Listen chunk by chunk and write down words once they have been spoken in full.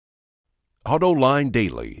AutoLine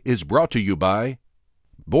Daily is brought to you by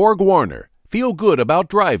Borg Warner, feel good about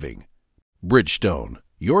driving. Bridgestone,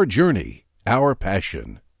 your journey, our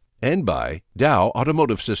passion. And by Dow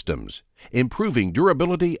Automotive Systems, improving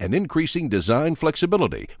durability and increasing design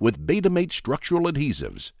flexibility with Betamate structural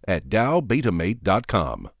adhesives at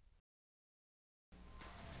dowbetamate.com.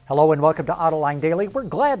 Hello and welcome to AutoLine Daily. We're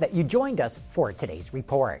glad that you joined us for today's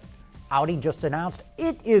report. Audi just announced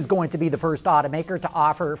it is going to be the first automaker to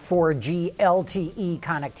offer 4G LTE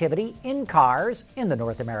connectivity in cars in the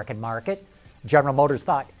North American market. General Motors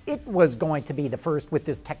thought it was going to be the first with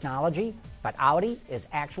this technology, but Audi is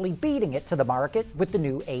actually beating it to the market with the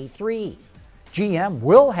new A3. GM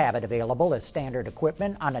will have it available as standard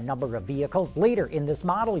equipment on a number of vehicles later in this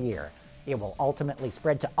model year. It will ultimately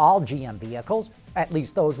spread to all GM vehicles, at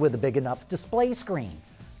least those with a big enough display screen.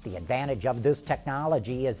 The advantage of this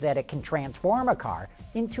technology is that it can transform a car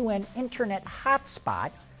into an internet hotspot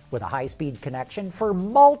with a high-speed connection for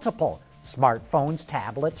multiple smartphones,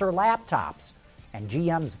 tablets, or laptops. And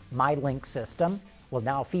GM's MyLink system will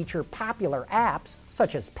now feature popular apps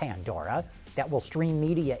such as Pandora that will stream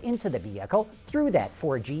media into the vehicle through that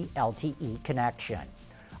 4G LTE connection.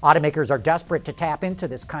 Automakers are desperate to tap into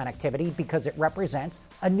this connectivity because it represents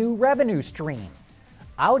a new revenue stream.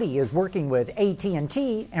 Audi is working with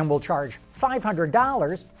AT&T and will charge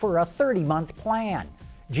 $500 for a 30-month plan.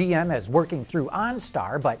 GM is working through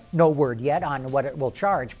OnStar, but no word yet on what it will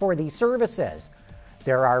charge for these services.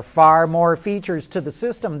 There are far more features to the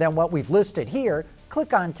system than what we've listed here.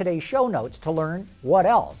 Click on today's show notes to learn what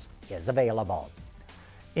else is available.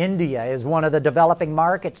 India is one of the developing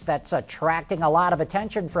markets that's attracting a lot of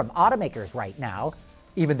attention from automakers right now.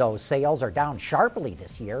 Even though sales are down sharply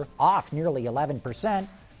this year, off nearly 11%,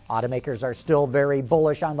 automakers are still very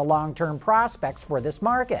bullish on the long-term prospects for this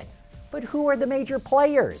market. But who are the major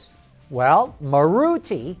players? Well,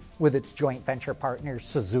 Maruti, with its joint venture partner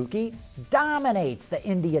Suzuki, dominates the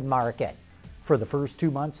Indian market. For the first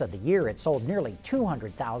 2 months of the year, it sold nearly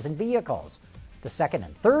 200,000 vehicles. The second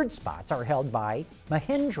and third spots are held by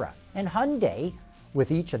Mahindra and Hyundai,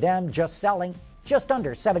 with each of them just selling just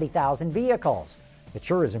under 70,000 vehicles. It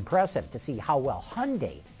sure is impressive to see how well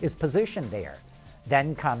Hyundai is positioned there.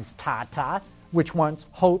 Then comes Tata, which once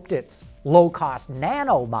hoped its low-cost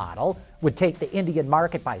Nano model would take the Indian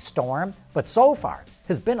market by storm, but so far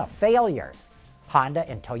has been a failure. Honda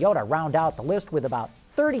and Toyota round out the list with about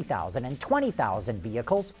 30,000 and 20,000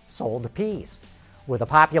 vehicles sold apiece. With a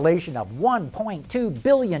population of 1.2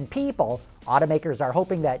 billion people, automakers are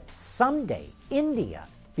hoping that someday India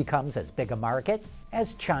becomes as big a market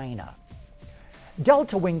as China.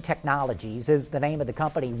 Delta Wing Technologies is the name of the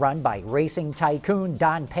company run by racing tycoon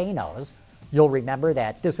Don Paynos. You'll remember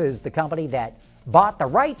that this is the company that bought the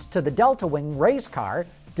rights to the Delta Wing race car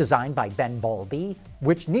designed by Ben Bowlby,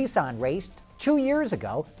 which Nissan raced 2 years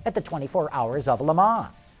ago at the 24 Hours of Le Mans.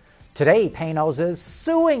 Today, Paynos is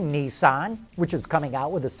suing Nissan, which is coming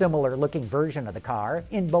out with a similar-looking version of the car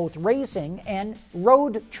in both racing and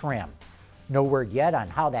road trim. No word yet on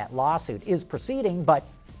how that lawsuit is proceeding, but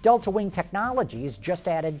Delta Wing Technologies just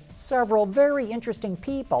added several very interesting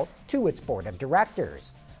people to its board of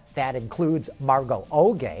directors. That includes Margot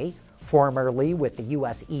Ogier, formerly with the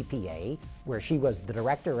U.S. EPA, where she was the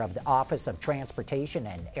director of the Office of Transportation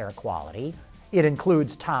and Air Quality. It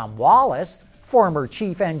includes Tom Wallace, former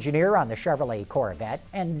chief engineer on the Chevrolet Corvette,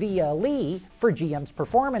 and Via Lee for GM's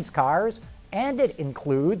performance cars. And it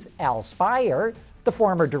includes Al Spire, the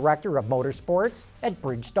former director of motorsports at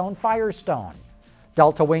Bridgestone Firestone.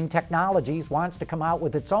 Delta Wing Technologies wants to come out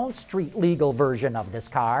with its own street-legal version of this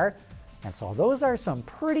car, and so those are some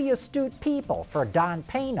pretty astute people for Don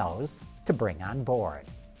Paynos to bring on board.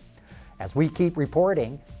 As we keep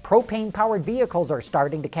reporting, propane-powered vehicles are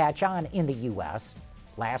starting to catch on in the U.S.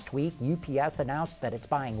 Last week, UPS announced that it's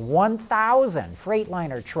buying 1,000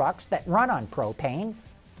 Freightliner trucks that run on propane,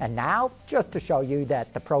 and now, just to show you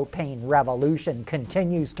that the propane revolution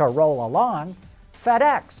continues to roll along,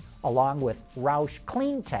 FedEx, along with Roush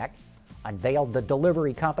CleanTech, unveiled the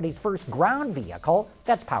delivery company's first ground vehicle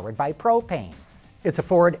that's powered by propane. It's a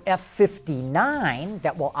Ford F-59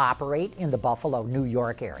 that will operate in the Buffalo, New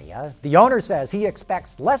York area. The owner says he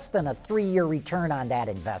expects less than a 3-year return on that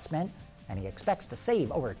investment, and he expects to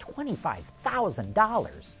save over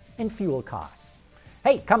 $25,000 in fuel costs.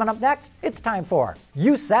 Hey, coming up next, it's time for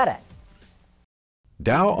You Said It.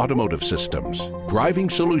 Dow Automotive Systems, driving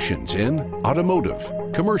solutions in automotive,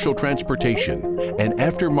 commercial transportation, and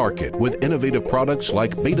aftermarket with innovative products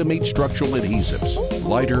like Betamate structural adhesives.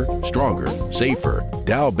 Lighter, stronger, safer.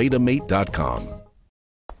 DowBetamate.com.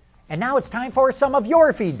 And now it's time for some of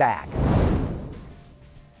your feedback.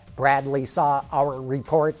 Bradley saw our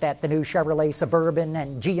report that the new Chevrolet Suburban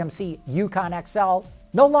and GMC Yukon XL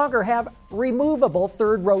no longer have removable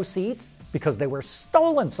third-row seats because they were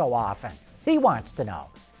stolen so often. He wants to know,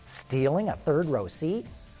 stealing a third-row seat?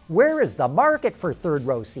 Where is the market for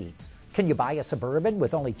third-row seats? Can you buy a Suburban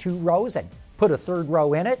with only 2 rows and put a third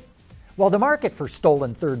row in it? Well, the market for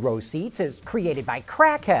stolen third-row seats is created by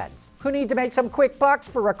crackheads who need to make some quick bucks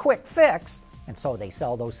for a quick fix, and so they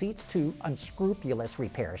sell those seats to unscrupulous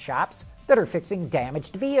repair shops that are fixing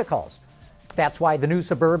damaged vehicles. That's why the new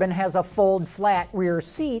Suburban has a fold-flat rear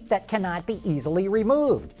seat that cannot be easily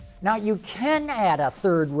removed. Now, you can add a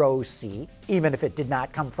third-row seat, even if it did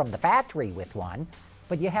not come from the factory with one,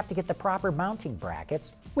 but you have to get the proper mounting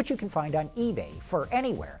brackets, which you can find on eBay for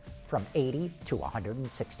anywhere from $80 to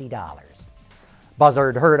 $160.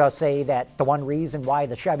 Buzzard heard us say that the one reason why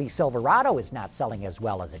the Chevy Silverado is not selling as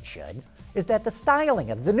well as it should is that the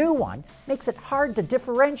styling of the new one makes it hard to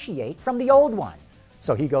differentiate from the old one.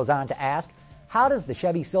 So he goes on to ask, how does the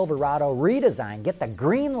Chevy Silverado redesign get the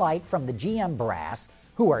green light from the GM brass,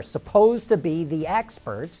 who are supposed to be the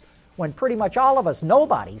experts, when pretty much all of us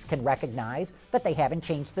nobodies can recognize that they haven't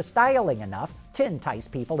changed the styling enough to entice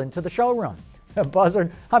people into the showroom?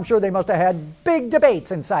 Buzzard, I'm sure they must have had big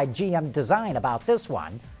debates inside GM Design about this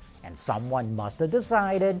one, and someone must have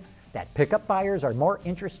decided that pickup buyers are more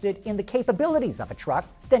interested in the capabilities of a truck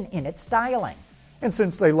than in its styling. And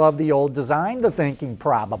since they love the old design, the thinking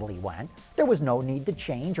probably went, there was no need to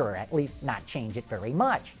change, or at least not change it very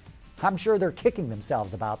much. I'm sure they're kicking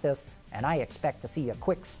themselves about this, and I expect to see a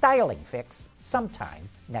quick styling fix sometime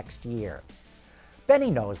next year. Benny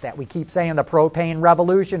knows that we keep saying the propane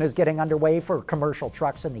revolution is getting underway for commercial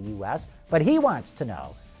trucks in the U.S., but he wants to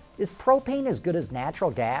know, is propane as good as natural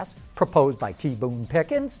gas proposed by T. Boone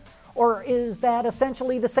Pickens, or is that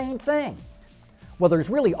essentially the same thing? Well, there's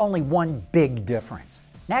really only one big difference.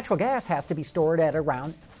 Natural gas has to be stored at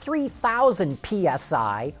around 3,000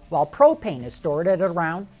 psi, while propane is stored at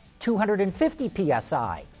around 250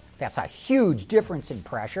 psi. That's a huge difference in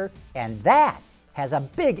pressure, and that has a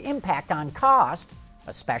big impact on cost,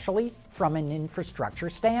 especially from an infrastructure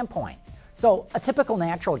standpoint. So a typical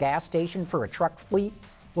natural gas station for a truck fleet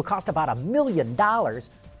will cost about $1 million,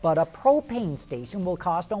 but a propane station will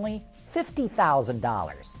cost only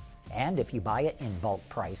 $50,000. And if you buy it in bulk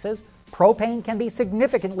prices, propane can be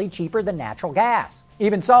significantly cheaper than natural gas.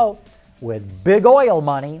 Even so, with big oil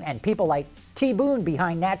money and people like T. Boone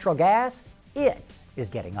behind natural gas, it is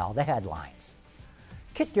getting all the headlines.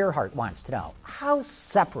 Kit Gerhart wants to know, how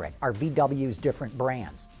separate are VW's different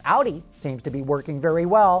brands? Audi seems to be working very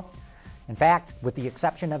well. In fact, with the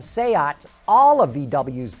exception of Seat, all of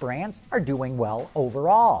VW's brands are doing well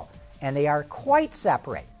overall, and they are quite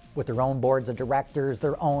separate, with their own boards of directors,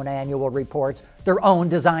 their own annual reports, their own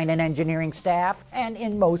design and engineering staff, and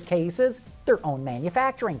in most cases, their own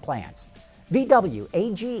manufacturing plants. VW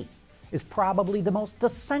AG is probably the most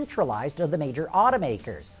decentralized of the major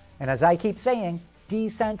automakers, and as I keep saying,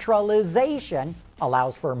 decentralization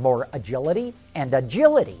allows for more agility, and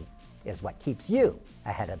agility is what keeps you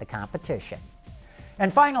ahead of the competition.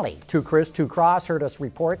 And finally, Two Chris, Two Cross heard us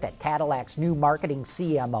report that Cadillac's new marketing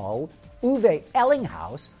CMO, Uwe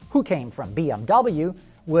Ellinghaus, who came from BMW,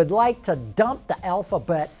 would like to dump the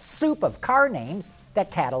alphabet soup of car names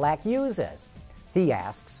that Cadillac uses. He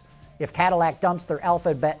asks, if Cadillac dumps their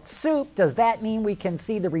alphabet soup, does that mean we can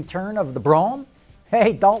see the return of the Brougham?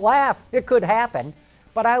 Hey, don't laugh, it could happen,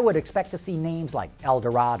 but I would expect to see names like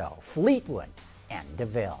Eldorado, Fleetwood, and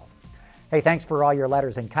DeVille. Hey, thanks for all your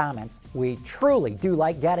letters and comments. We truly do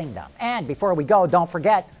like getting them. And before we go, don't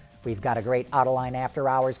forget, we've got a great Autoline After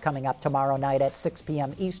Hours coming up tomorrow night at 6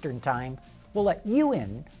 p.m. Eastern Time. We'll let you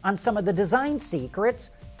in on some of the design secrets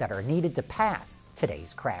that are needed to pass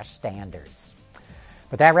today's crash standards.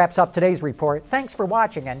 But that wraps up today's report. Thanks for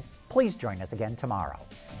watching, and please join us again tomorrow.